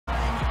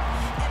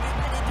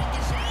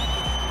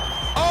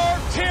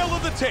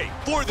tape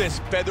for this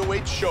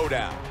featherweight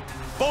showdown.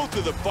 Both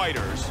of the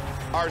fighters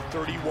are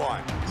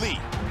 31. Lee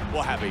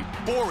will have a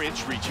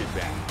 4-inch reach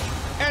advantage.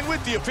 And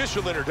with the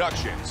official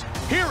introductions,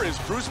 here is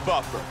Bruce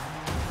Buffer.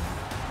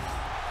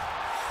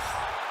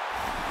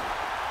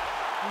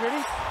 You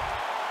ready?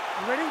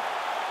 You ready?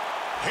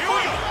 Here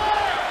we go!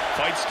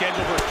 Fight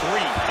scheduled for 3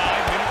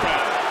 5-minute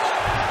rounds.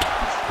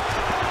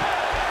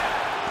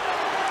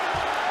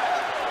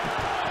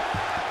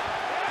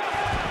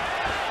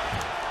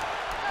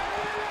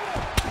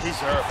 He's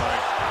hurt,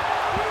 Mike.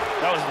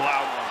 That was a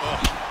loud one.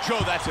 Oh,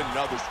 Joe, that's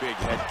another big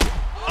head kick.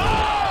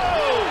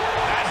 Oh!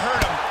 That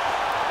hurt him.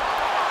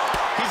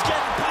 He's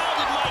getting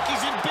pounded, Mike.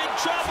 He's in big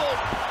trouble.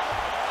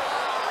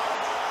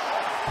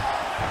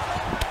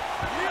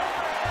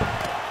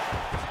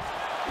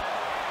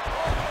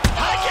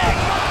 High kick!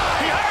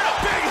 He heard a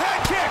big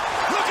head kick!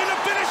 Looking to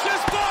finish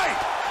this fight!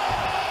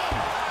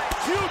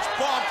 Huge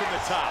bomb from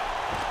the top.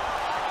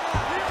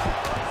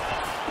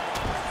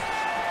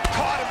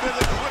 Caught him with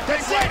a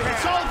big right hand.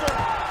 It's over.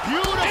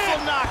 Beautiful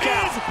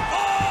knockout. It's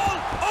all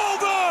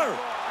over!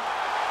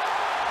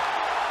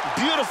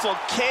 Beautiful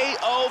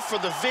KO for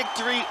the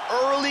victory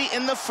early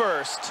in the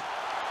first.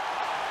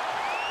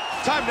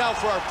 Time now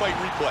for our fight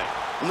replay.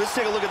 Let's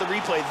take a look at the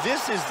replay.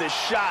 This is the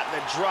shot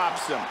that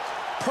drops him.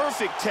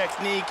 Perfect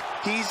technique.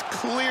 He's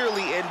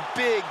clearly in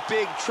big,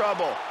 big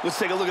trouble. Let's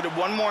take a look at it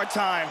one more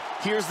time.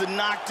 Here's the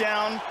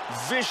knockdown.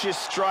 Vicious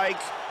strike.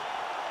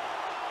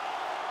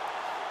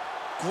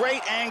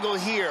 Great angle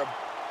here.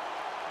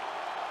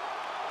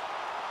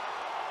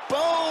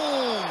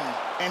 Boom!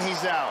 And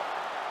he's out.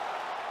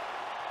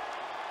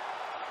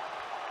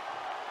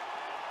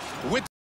 With